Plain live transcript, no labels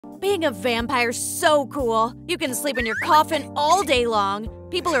Being a vampire's so cool. You can sleep in your coffin all day long.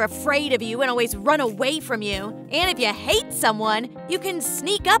 People are afraid of you and always run away from you. And if you hate someone, you can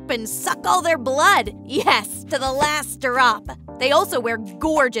sneak up and suck all their blood. Yes, to the last drop. They also wear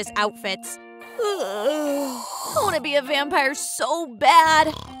gorgeous outfits. I want to be a vampire so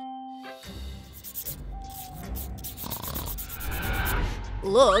bad.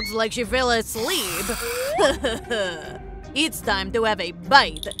 Looks like she fell asleep. It's time to have a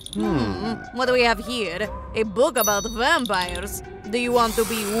bite. What do we have here? A book about vampires. Do you want to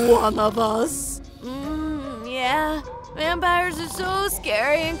be one of us? Yeah. Vampires are so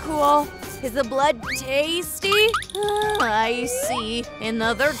scary and cool. Is the blood tasty? I see.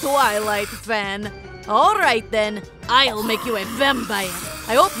 Another Twilight fan. All right then. I'll make you a vampire.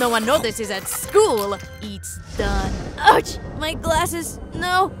 I hope no one notices at school. It's done. Ouch! My glasses.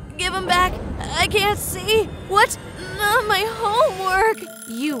 No. Give them back. I can't see. What? My homework.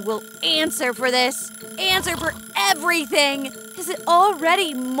 You will answer for this. Answer for everything. Is it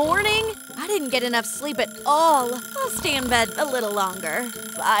already morning? I didn't get enough sleep at all. I'll stay in bed a little longer.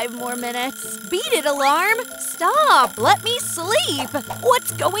 5 more minutes. Beat it, alarm. Stop. Let me sleep.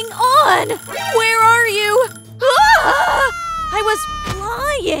 What's going on? Where are you? Ah! I was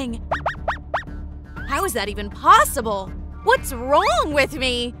flying. How is that even possible? What's wrong with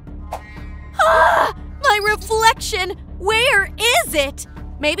me? Ah! My reflection! Where is it?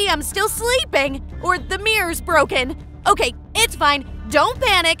 Maybe I'm still sleeping, or the mirror's broken. Okay, it's fine. Don't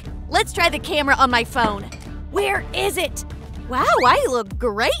panic. Let's try the camera on my phone. Where is it? Wow, I look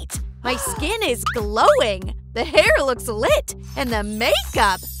great. My skin is glowing. The hair looks lit, and the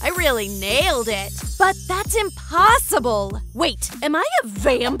makeup, I really nailed it. But that's impossible. Wait, am I a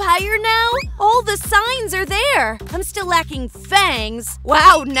vampire now? All the signs are there. I'm still lacking fangs.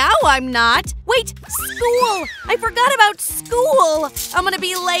 Wow, now I'm not. Wait, school! I forgot about school. I'm gonna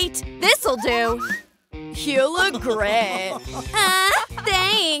be late. This'll do. You look great.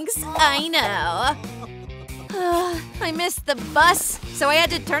 Thanks. I know. I missed the bus, so I had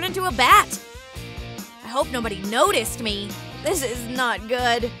to turn into a bat. I hope nobody noticed me. This is not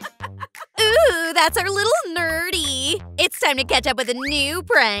good. Ooh, that's our little nerdy. It's time to catch up with a new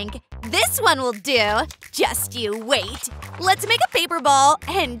prank. This one will do. Just you wait. Let's make a paper ball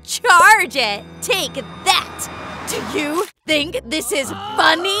and charge it. Take that. Do you think this is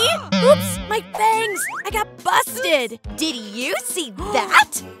funny? Oops, my fangs. I got busted. Did you see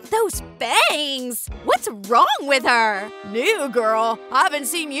that? Those fangs. What's wrong with her? New girl. I haven't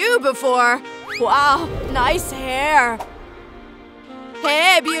seen you before. Wow, nice hair.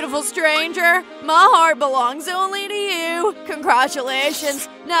 Hey, beautiful stranger. My heart belongs only to you. Congratulations.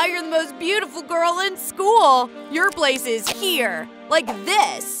 Now you're the most beautiful girl in school. Your place is here. Like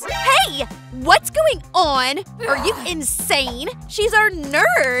this. Hey! What's going on? Are you insane? She's our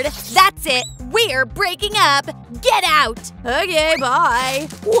nerd. That's it. We're breaking up. Get out. Okay, bye.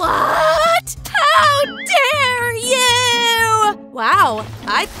 What? How dare you? Wow,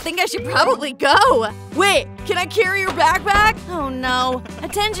 I think I should probably go. Wait, can I carry your backpack? Oh no,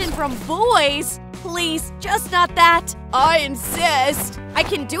 attention from boys. Please, just not that. I insist. I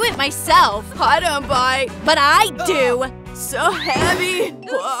can do it myself. I don't bite. But I do. So heavy.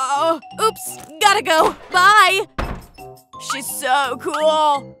 Whoa. Oops, gotta go. Bye. She's so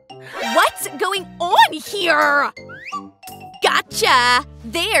cool. What's going on here? Gotcha!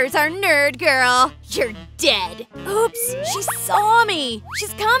 There's our nerd girl. You're dead. Oops, she saw me.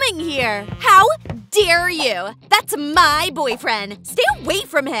 She's coming here. How dare you? That's my boyfriend. Stay away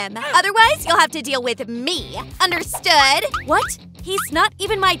from him. Otherwise, you'll have to deal with me. Understood? What? He's not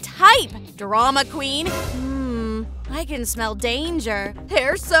even my type. Drama queen. I can smell danger.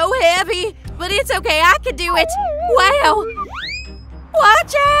 Hair's so heavy. But it's okay, I can do it. Wow.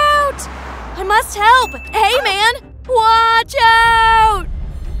 Watch out! I must help. Hey, man. Watch out!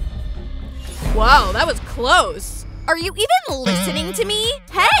 Wow, that was close. Are you even listening to me?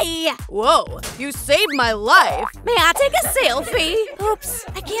 Hey! Whoa, you saved my life. May I take a selfie? Oops,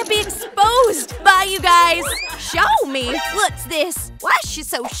 I can't be exposed. Bye, you guys. Show me. What's this? Why is she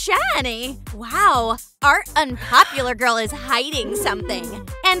so shiny? Wow, our unpopular girl is hiding something.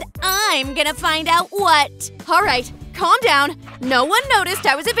 And I'm gonna find out what. All right, calm down. No one noticed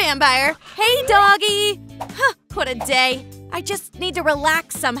I was a vampire. Hey, doggy. Huh, what a day. I just need to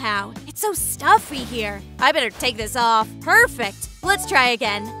relax somehow. It's so stuffy here. I better take this off. Perfect. Let's try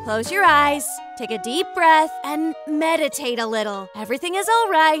again. Close your eyes, take a deep breath, and meditate a little. Everything is all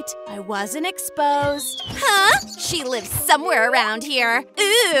right. I wasn't exposed. Huh? She lives somewhere around here.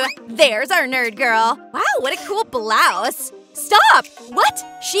 Ooh, there's our nerd girl. Wow, what a cool blouse. Stop! What?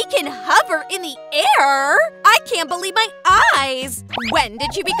 She can hover in the air? I can't believe my eyes! When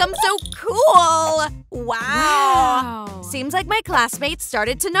did you become so cool? Wow! Seems like my classmates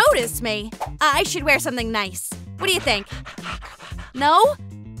started to notice me. I should wear something nice. What do you think? No?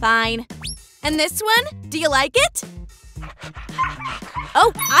 Fine. And this one? Do you like it?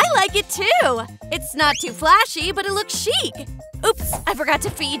 Oh, I like it too! It's not too flashy, but it looks chic. Oops, I forgot to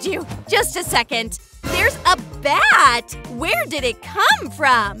feed you. Just a second. There's a bat! Where did it come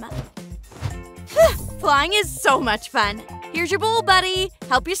from? Flying is so much fun. Here's your bowl, buddy.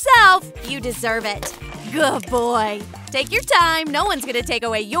 Help yourself. You deserve it. Good boy. Take your time. No one's gonna take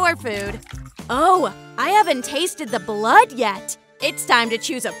away your food. Oh, I haven't tasted the blood yet. It's time to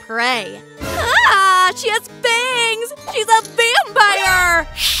choose a prey. Ah, she has fangs! She's a vampire!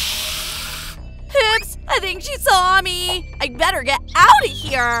 Oops, I think she saw me. I'd better get out of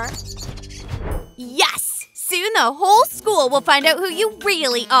here. Yes! Soon the whole school will find out who you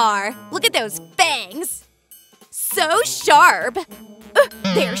really are. Look at those fangs. So sharp.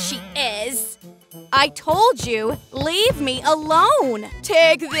 There she is. I told you, leave me alone.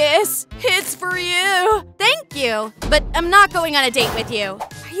 Take this. It's for you. Thank you. But I'm not going on a date with you.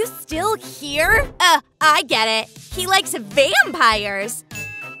 Are you still here? I get it. He likes vampires.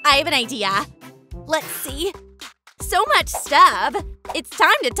 I have an idea. Let's see. So much stuff. It's time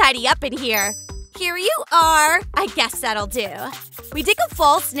to tidy up in here. Here you are. I guess that'll do. We dig a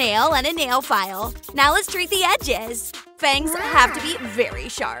false nail and a nail file. Now let's treat the edges. Fangs have to be very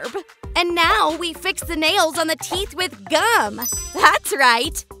sharp. And now we fix the nails on the teeth with gum. That's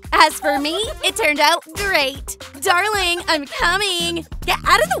right. As for me, it turned out great. Darling, I'm coming. Get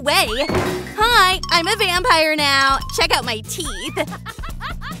out of the way. Hi, I'm a vampire now. Check out my teeth.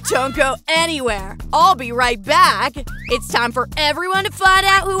 Don't go anywhere. I'll be right back. It's time for everyone to find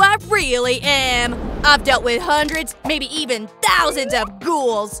out who I really am. I've dealt with hundreds, maybe even thousands of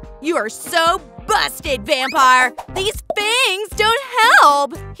ghouls. You are so busted, vampire. These fangs don't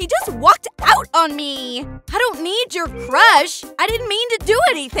help. He just walked out on me. I don't need your crush. I didn't mean to do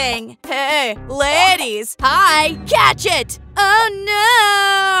anything. Hey, ladies. Hi, catch it.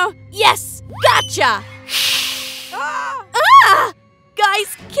 Oh, no. Yes, gotcha. Ah!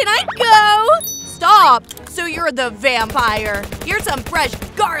 Guys, can I go? Stop! So you're the vampire. Here's some fresh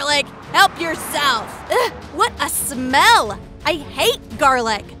garlic. Help yourself. Ugh, what a smell. I hate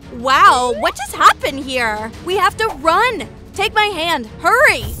garlic. Wow, what just happened here? We have to run. Take my hand.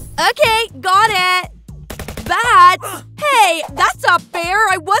 Hurry. Okay, got it. Bats. Hey, that's not fair.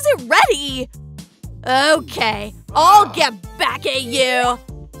 I wasn't ready. Okay, I'll get back at you.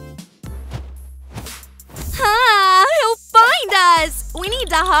 He'll find us! We need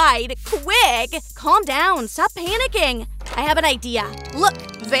to hide, quick! Calm down, stop panicking. I have an idea. Look,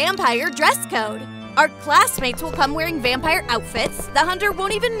 vampire dress code. Our classmates will come wearing vampire outfits. The hunter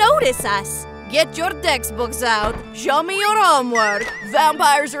won't even notice us. Get your textbooks out. Show me your homework.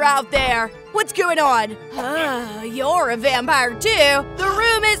 Vampires are out there. What's going on? You're a vampire too. The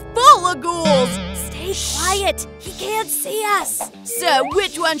room is full of ghouls. Stay quiet. He can't see us. So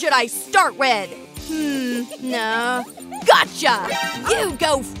which one should I start with? No. Gotcha! You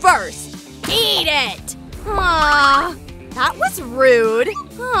go first! Eat it! Aw, that was rude.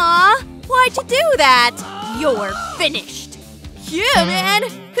 Aw, why'd you do that? You're finished. Human!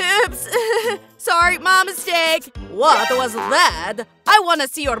 Oops. Sorry, my mistake. What was that? I want to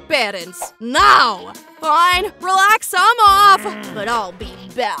see your parents. Now! Fine, relax, I'm off. But I'll be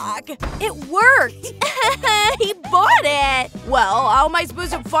back. It worked! He bought it! Well, how am I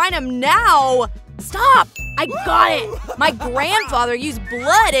supposed to find him now? Stop! I got it! My grandfather used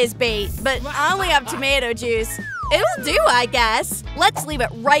blood as bait, but I only have tomato juice. It'll do, I guess. Let's leave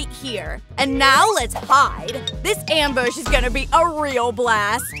it right here. And now let's hide. This ambush is gonna be a real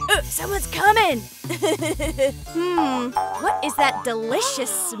blast. Someone's coming! What is that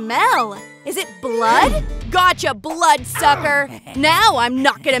delicious smell? Is it blood? Gotcha, bloodsucker! Now I'm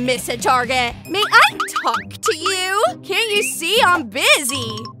not gonna miss a target. May I talk to you? Can't you see I'm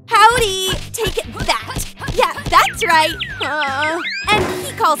busy? Howdy! Take that! Yeah, that's right! And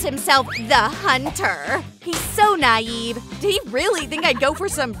he calls himself the Hunter. He's so naive. Did he really think I'd go for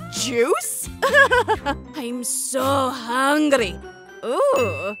some juice? I'm so hungry.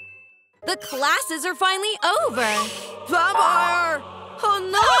 Ooh. The classes are finally over. Vampire! Oh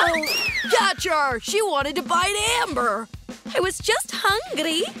no! Catch her! She wanted to bite Amber. I was just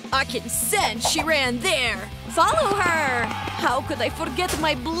hungry. I can sense she ran there. Follow her. How could I forget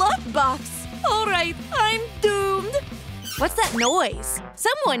my blood box? All right, I'm doomed. What's that noise?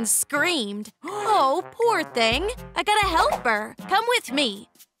 Someone screamed. Oh, poor thing. I gotta help her. Come with me.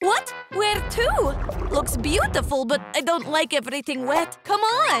 What? Where to? Looks beautiful, but I don't like everything wet. Come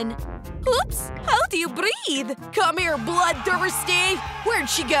on. Oops, how do you breathe? Come here, bloodthirsty. Where'd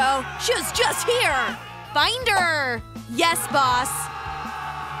she go? She was just here. Find her. Yes, boss.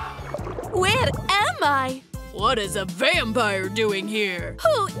 Where am I? What is a vampire doing here?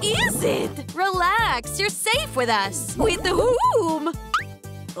 Who is it? Relax, you're safe with us. With whom?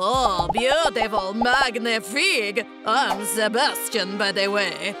 Oh, beautiful, magnifique. I'm Sebastian, by the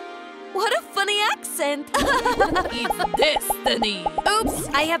way. What a funny accent. It's destiny. Oops,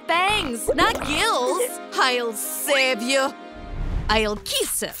 I have bangs, not gills. I'll save you. I'll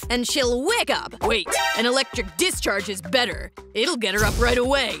kiss her, and she'll wake up. Wait, an electric discharge is better. It'll get her up right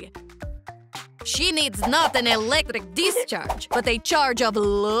away. She needs not an electric discharge, but a charge of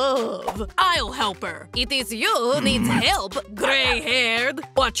love. I'll help her. It is you who needs help, gray-haired.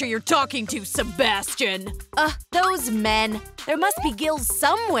 Watch who you're talking to, Sebastian. Those men. There must be gills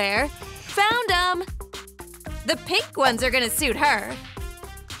somewhere. Found them. The pink ones are gonna suit her.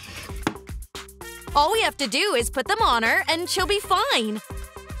 All we have to do is put them on her, and she'll be fine.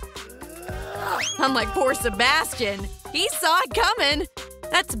 Unlike poor Sebastian. He saw it coming.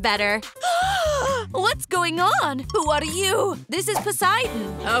 That's better. What's going on? Who are you? This is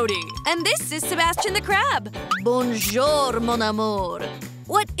Poseidon. Howdy. And this is Sebastian the Crab. Bonjour, mon amour.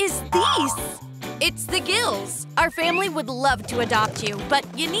 What is this? It's the gills. Our family would love to adopt you, but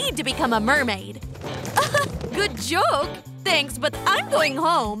you need to become a mermaid. Good joke. Thanks, but I'm going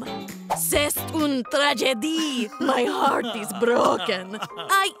home. C'est une tragédie. My heart is broken.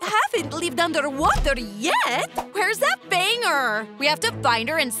 I haven't lived underwater yet. Where's that banger? We have to find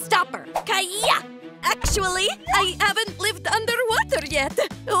her and stop her. Kaya! Actually, I haven't lived underwater yet.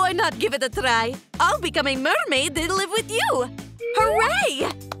 Why not give it a try? I'll become a mermaid and live with you.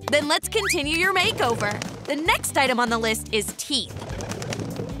 Hooray! Then let's continue your makeover. The next item on the list is teeth.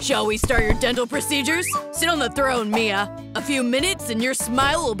 Shall we start your dental procedures? Sit on the throne, Mia. A few minutes and your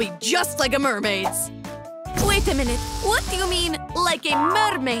smile will be just like a mermaid's. Wait a minute. What do you mean, like a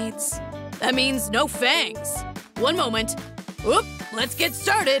mermaid's? That means no fangs. One moment. Whoop, let's get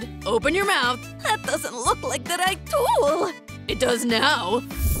started. Open your mouth. That doesn't look like the right tool. It does now.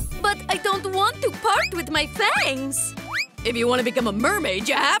 But I don't want to part with my fangs. If you want to become a mermaid,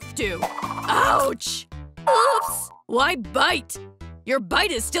 you have to. Ouch! Oops! Why bite? Your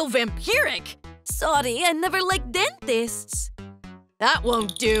bite is still vampiric. Sorry, I never liked dentists. That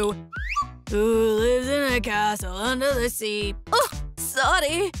won't do. Who lives in a castle under the sea? Oh,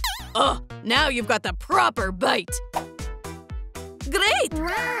 sorry. Oh, now you've got the proper bite. Great!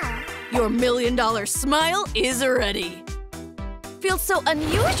 Your $1 million smile is ready. Feels so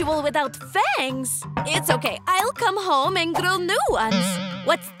unusual without fangs. It's okay, I'll come home and grow new ones.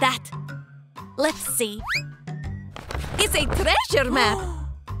 What's that? Let's see. It's a treasure map.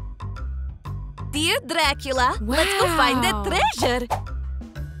 Dear Dracula, let's go find that treasure.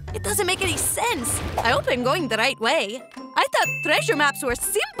 It doesn't make any sense. I hope I'm going the right way. I thought treasure maps were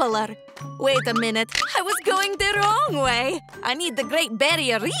simpler. Wait a minute, I was going the wrong way. I need the Great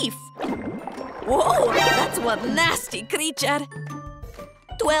Barrier Reef. Whoa, that's one nasty creature.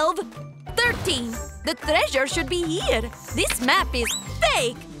 12, 13. The treasure should be here. This map is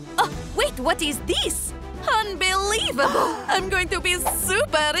fake. Oh, wait, what is this? Unbelievable! I'm going to be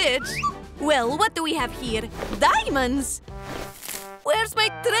super rich! Well, what do we have here? Diamonds! Where's my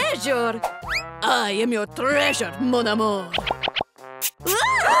treasure? I am your treasure, mon amour.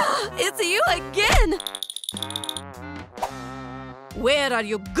 Ah, it's you again! Where are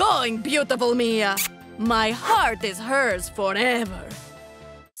you going, beautiful Mia? My heart is hers forever.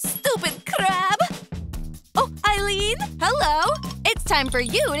 Stupid crab! Oh, Eileen, hello! It's time for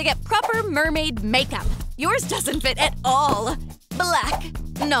you to get proper mermaid makeup. Yours doesn't fit at all. Black.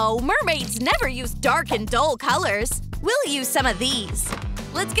 No, mermaids never use dark and dull colors. We'll use some of these.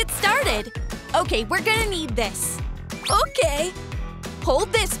 Let's get started. Okay, we're gonna need this. Okay.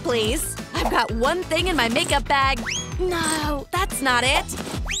 Hold this, please. I've got one thing in my makeup bag. No, that's not it.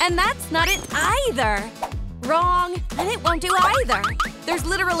 And that's not it either. Wrong. And it won't do either. There's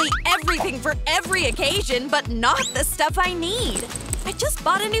literally everything for every occasion, but not the stuff I need. I just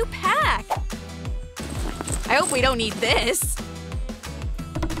bought a new pack. I hope we don't need this.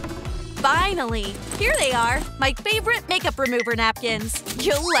 Finally, here they are, my favorite makeup remover napkins.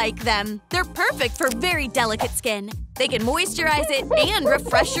 You'll like them. They're perfect for very delicate skin. They can moisturize it and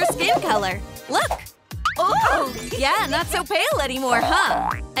refresh your skin color. Look. Oh, yeah, not so pale anymore,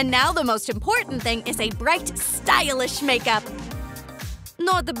 huh? And now the most important thing is a bright, stylish makeup.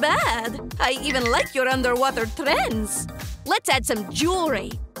 Not bad. I even like your underwater trends. Let's add some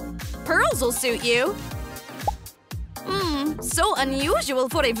jewelry. Pearls will suit you. So unusual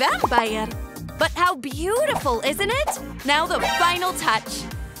for a vampire. But how beautiful, isn't it? Now the final touch.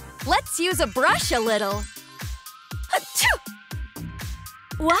 Let's use a brush a little. Achoo!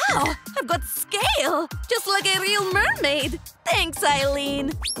 Wow, I've got scale, just like a real mermaid. Thanks,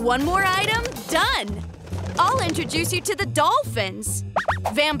 Eileen. One more item, done. I'll introduce you to the dolphins.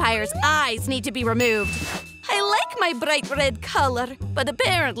 Vampires' eyes need to be removed. I like my bright red color, but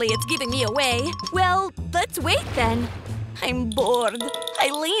apparently it's giving me away. Well, let's wait then. I'm bored.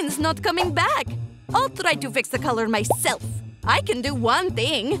 Eileen's not coming back. I'll try to fix the color myself. I can do one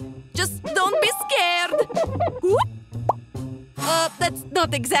thing. Just don't be scared. Whoop. That's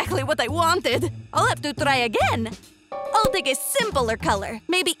not exactly what I wanted. I'll have to try again. I'll take a simpler color.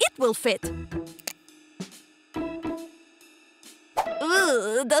 Maybe it will fit.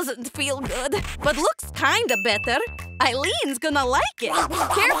 Ugh, doesn't feel good, but looks kinda better. Eileen's gonna like it.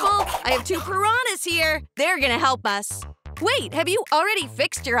 Careful, I have 2 piranhas here. They're gonna help us. Wait, have you already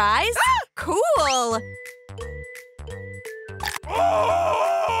fixed your eyes? Cool!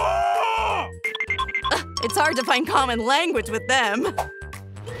 It's hard to find common language with them.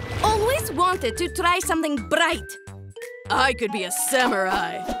 Always wanted to try something bright. I could be a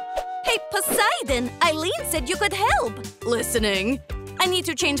samurai. Hey, Poseidon, Eileen said you could help. Listening. I need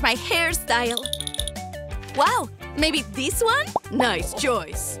to change my hairstyle. Wow, maybe this one? Nice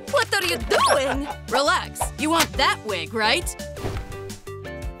choice. What are you doing? Relax. You want that wig, right?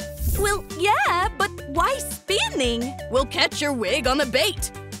 Well, yeah, but why spinning? We'll catch your wig on the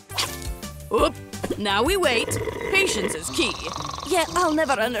bait. Oop. Now we wait. Patience is key. Yeah, I'll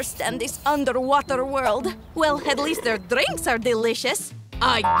never understand this underwater world. Well, at least their drinks are delicious.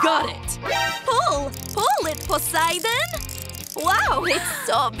 I got it! Pull it, Poseidon! Wow, it's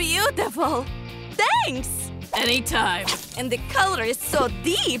so beautiful! Thanks! Anytime. And the color is so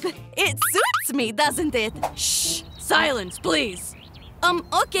deep. It suits me, doesn't it? Shh! Silence, please!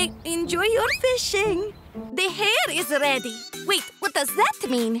 Okay, enjoy your fishing. The hair is ready. Wait, what does that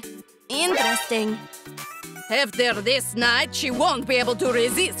mean? Interesting. After this night, she won't be able to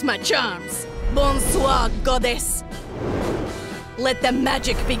resist my charms. Bonsoir, goddess. Let the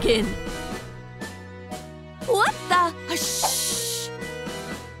magic begin. What the? Shh!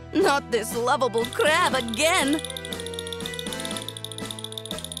 Not this lovable crab again.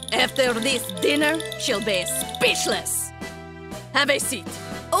 After this dinner, she'll be speechless. Have a seat.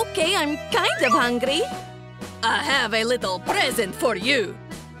 Okay, I'm kind of hungry. I have a little present for you.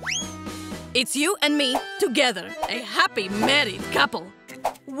 It's you and me together, a happy married couple.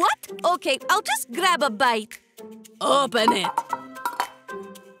 What? Okay, I'll just grab a bite. Open it.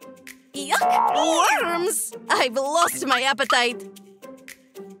 Yuck! Worms! I've lost my appetite.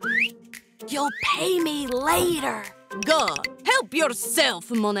 You'll pay me later. Go, help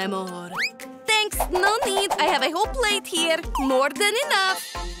yourself, mon amour. Thanks, no need. I have a whole plate here. More than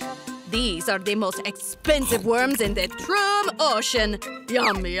enough. These are the most expensive worms in the Trum Ocean.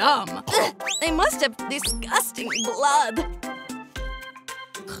 Yum, yum. Ugh, they must have disgusting blood.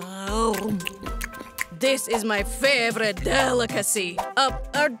 This is my favorite delicacy.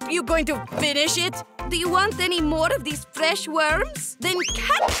 Are you going to finish it? Do you want any more of these fresh worms? Then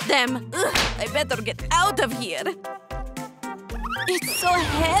catch them. Ugh, I better get out of here. It's so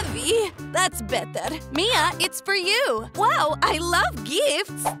heavy. That's better. Mia, it's for you. Wow, I love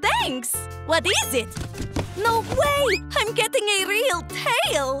gifts. Thanks. What is it? No way! I'm getting a real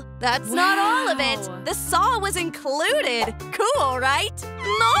tail. That's not all of it. The saw was included. Cool, right?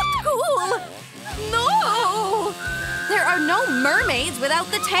 Not cool. No! There are no mermaids without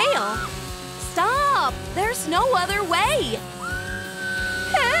the tail. Stop! There's no other way.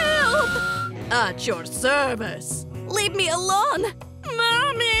 Help! At your service. Leave me alone!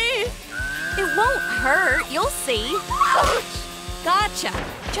 Mommy! It won't hurt, you'll see. Ouch! Gotcha.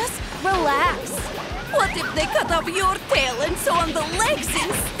 Just relax. What if they cut off your tail and sew on the legs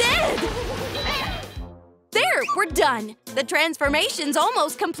instead? There, we're done. The transformation's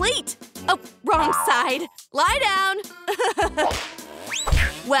almost complete. Oh, wrong side. Lie down.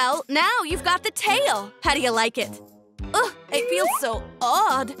 Well, now you've got the tail. How do you like it? Ugh, it feels so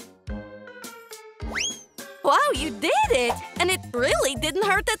odd. Wow, you did it! And it really didn't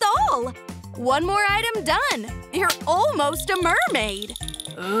hurt at all! One more item done! You're almost a mermaid!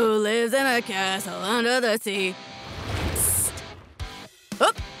 Who lives in a castle under the sea? Psst.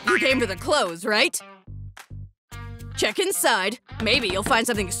 Oh, you came for the clothes, right? Check inside. Maybe you'll find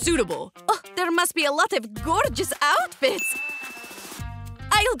something suitable. Oh, there must be a lot of gorgeous outfits!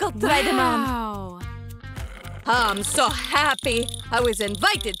 I'll go try them on. I'm so happy I was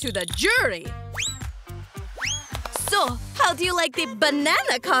invited to the jury. So, how do you like the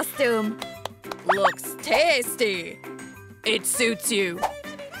banana costume? Looks tasty. It suits you.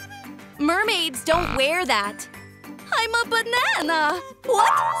 Mermaids don't wear that. I'm a banana.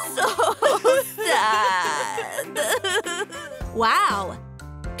 What? So sad. Wow.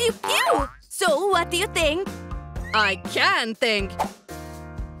 Pew pew. So what do you think? I can think.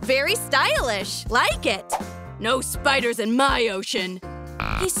 Very stylish. Like it. No spiders in my ocean.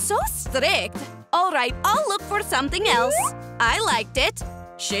 He's so strict. All right, I'll look for something else. I liked it.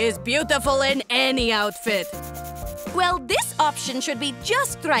 She's beautiful in any outfit. Well, this option should be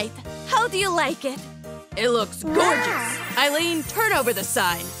just right. How do you like it? It looks gorgeous. Eileen, turn over the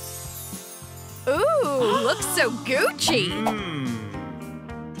sign. Ooh, looks so Gucci.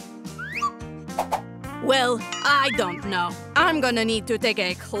 Well, I don't know. I'm gonna need to take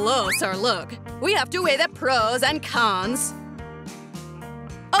a closer look. We have to weigh the pros and cons.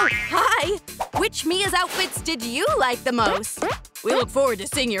 Oh, hi! Which Mia's outfits did you like the most? We look forward to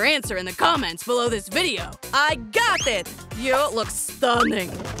seeing your answer in the comments below this video. I got it! You look stunning.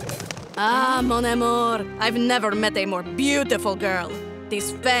 Ah, mon amour, I've never met a more beautiful girl.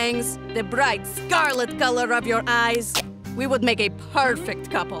 These fangs, the bright scarlet color of your eyes. We would make a perfect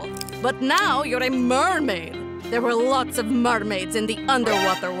couple. But now you're a mermaid. There were lots of mermaids in the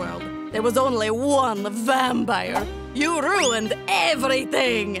underwater world. There was only one vampire. You ruined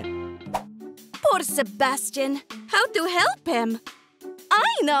everything! Poor Sebastian. How to help him? I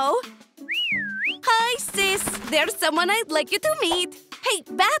know! Hi, sis. There's someone I'd like you to meet. Hey,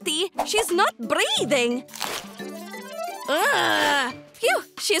 Batty, she's not breathing. Phew,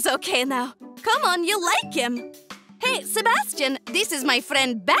 she's okay now. Come on, you'll like him. Hey, Sebastian, this is my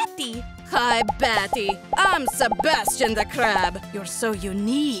friend Batty. Hi, Batty. I'm Sebastian the Crab. You're so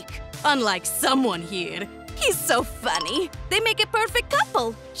unique. Unlike someone here. He's so funny. They make a perfect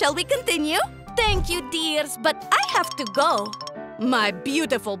couple. Shall we continue? Thank you, dears, but I have to go. My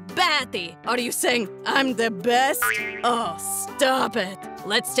beautiful Batty. Are you saying I'm the best? Oh, stop it.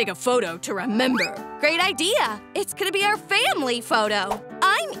 Let's take a photo to remember. Great idea. It's gonna be our family photo.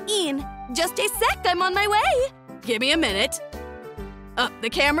 I'm in. Just a sec, I'm on my way. Give me a minute. The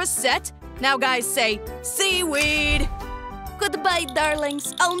camera's set. Now guys say, seaweed. Goodbye,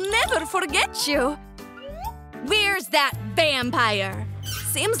 darlings. I'll never forget you. Where's that vampire?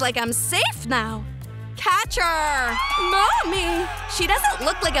 Seems like I'm safe now. Catch her! Mommy! She doesn't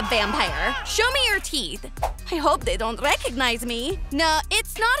look like a vampire. Show me your teeth. I hope they don't recognize me. No,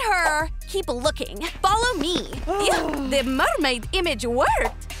 it's not her. Keep looking. Follow me. Yeah, the mermaid image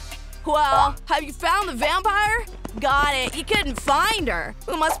worked. Well, have you found the vampire? Got it. You couldn't find her.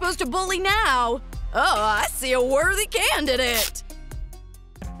 Who am I supposed to bully now? Oh, I see a worthy candidate.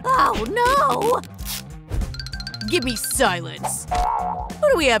 Oh, no! Give me silence.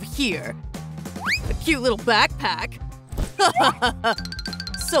 What do we have here? A cute little backpack.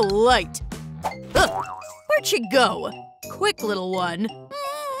 So light. Where'd she go? Quick, little one.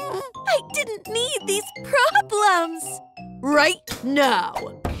 I didn't need these problems. Right now.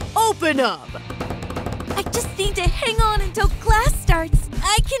 Open up. I just need to hang on until class starts.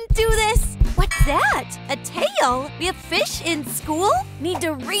 I can do this. What's that? A tail? We have fish in school? Need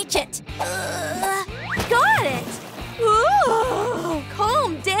to reach it. Got it. Ooh,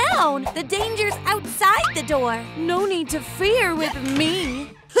 calm down. The danger's outside the door. No need to fear with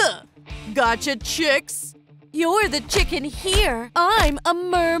me. Huh. Gotcha, chicks. You're the chicken here. I'm a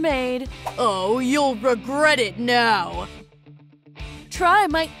mermaid. Oh, you'll regret it now. Try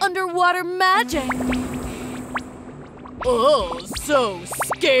my underwater magic. Oh, so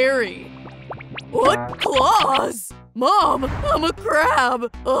scary. What claws? Mom, I'm a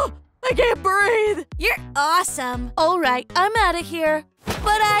crab. Oh, I can't breathe. You're awesome. All right, I'm out of here.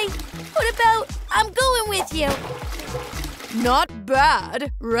 But what about I'm going with you? Not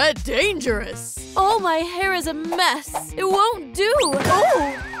bad. Red dangerous. Oh, my hair is a mess. It won't do.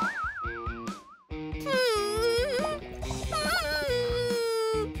 Oh.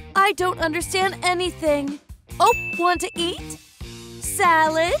 I don't understand anything. Oh, want to eat?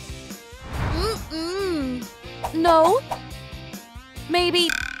 Salad? No. Maybe.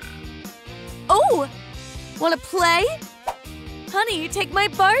 Oh, want to play? Honey, take my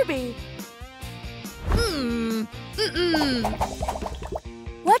Barbie.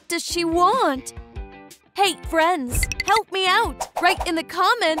 What does she want? Hey, friends, help me out. Write in the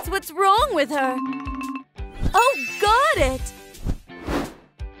comments what's wrong with her. Oh, got it.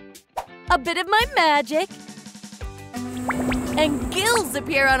 A bit of my magic. And gills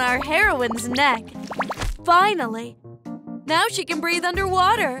appear on our heroine's neck. Finally. Now she can breathe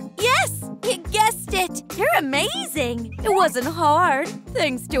underwater. Yes, you guessed it. You're amazing. It wasn't hard,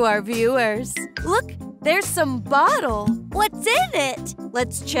 thanks to our viewers. Look, there's some bottle. What's in it?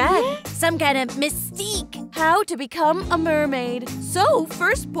 Let's check. Some kind of mystique. how to become a mermaid. So,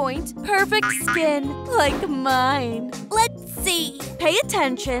 first point, perfect skin, like mine. Let's see. Pay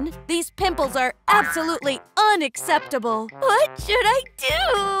attention. These pimples are absolutely unacceptable. What should I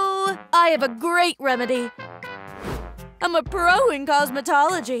do? I have a great remedy. I'm a pro in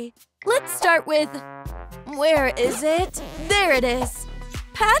cosmetology. Let's start with… where is it? There it is.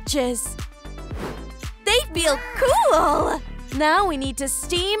 Patches. They feel cool. Now we need to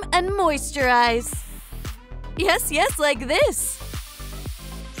steam and moisturize. Yes, like this.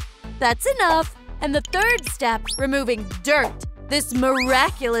 That's enough. And the third step, removing dirt. This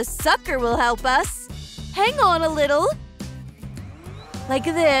miraculous sucker will help us. Hang on a little. Like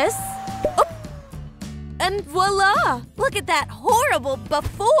this. Oh. And voila! Look at that horrible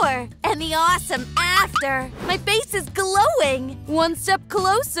before and the awesome after. My face is glowing. One step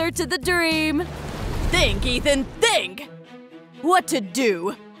closer to the dream. Think, Ethan, think! What to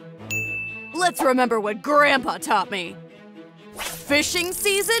do? Let's remember what Grandpa taught me. Fishing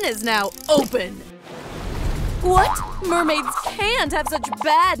season is now open. What? Mermaids can't have such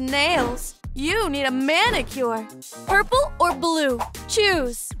bad nails. You need a manicure. Purple or blue?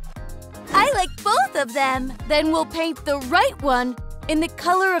 Choose. I like both of them. Then we'll paint the right one in the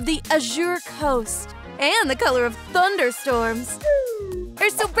color of the azure coast and the color of thunderstorms. They're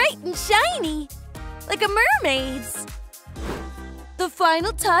so bright and shiny, like a mermaid's. The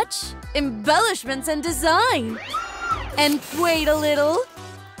final touch, embellishments and design. And wait a little.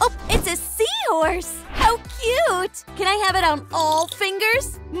 Oh, it's a seahorse. How cute. Can I have it on all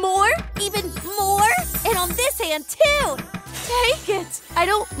fingers? More? Even more? And on this hand, too. Take it. I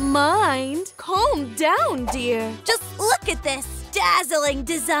don't mind. Calm down, dear. Just look at this dazzling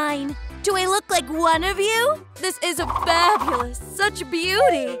design. Do I look like one of you? This is a fabulous, such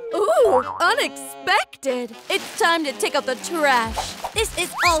beauty. Ooh, unexpected. It's time to take out the trash. This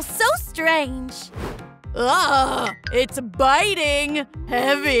is all so strange. Ah, it's biting.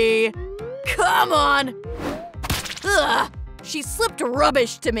 Heavy. Come on. Ugh, she slipped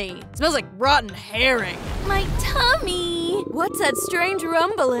rubbish to me. Smells like rotten herring. My tummy. What's that strange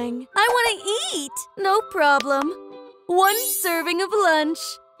rumbling? I want to eat. No problem. 1 serving of lunch.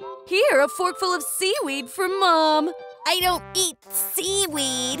 Here, a forkful of seaweed for Mom. I don't eat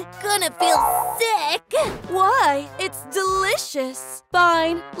seaweed. Gonna feel sick. Why? It's delicious.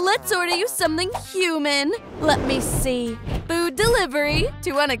 Fine, let's order you something human. Let me see. Food delivery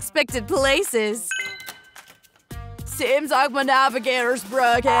to unexpected places. Seems like my navigator's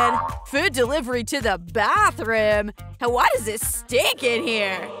broken. Food delivery to the bathroom. And why does it stink in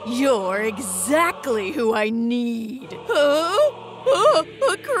here? You're exactly who I need.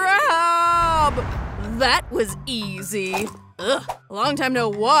 A crab! That was easy. Ugh, long time no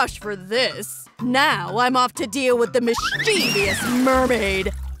wash for this. Now I'm off to deal with the mischievous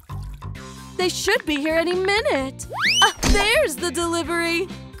mermaid. They should be here any minute. Ah, there's the delivery.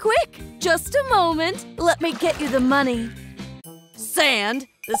 Quick, just a moment. Let me get you the money. Sand,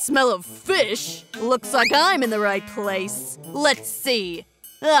 the smell of fish. Looks like I'm in the right place. Let's see.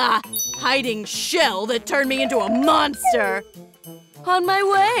 Ah, hiding shell that turned me into a monster. On my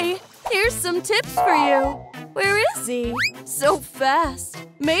way. Here's some tips for you. Where is he? So fast.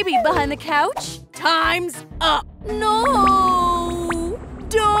 Maybe behind the couch? Time's up. No!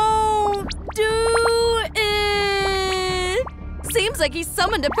 Don't do it! Seems like he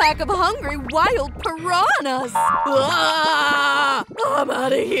summoned a pack of hungry wild piranhas. Ah! I'm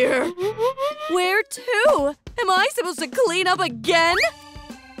out of here. Where to? Am I supposed to clean up again?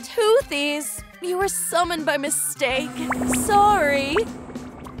 Toothies, you were summoned by mistake. Sorry.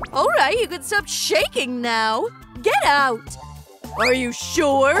 All right, you can stop shaking now. Get out. Are you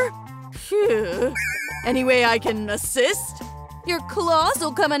sure? Phew. Any way I can assist? Your claws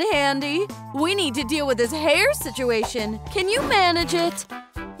will come in handy. We need to deal with this hair situation. Can you manage it?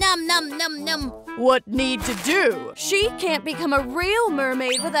 Num, num, num, num. What need to do? She can't become a real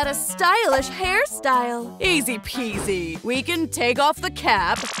mermaid without a stylish hairstyle. Easy peasy. We can take off the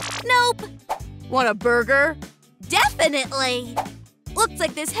cap. Nope. Want a burger? Definitely. Looks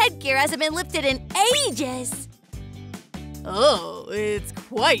like this headgear hasn't been lifted in ages. Oh, it's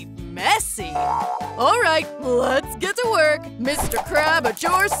quite messy. All right, let's get to work. Mr. Crab at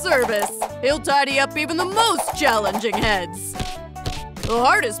your service. He'll tidy up even the most challenging heads. The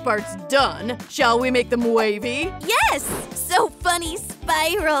hardest part's done. Shall we make them wavy? Yes! So funny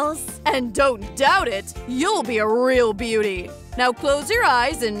spirals. And don't doubt it, you'll be a real beauty. Now close your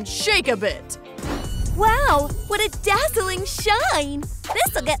eyes and shake a bit. Wow, what a dazzling shine!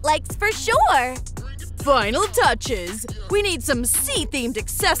 This'll get likes for sure! Final touches. We need some sea-themed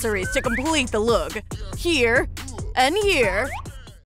accessories to complete the look. Here, and here,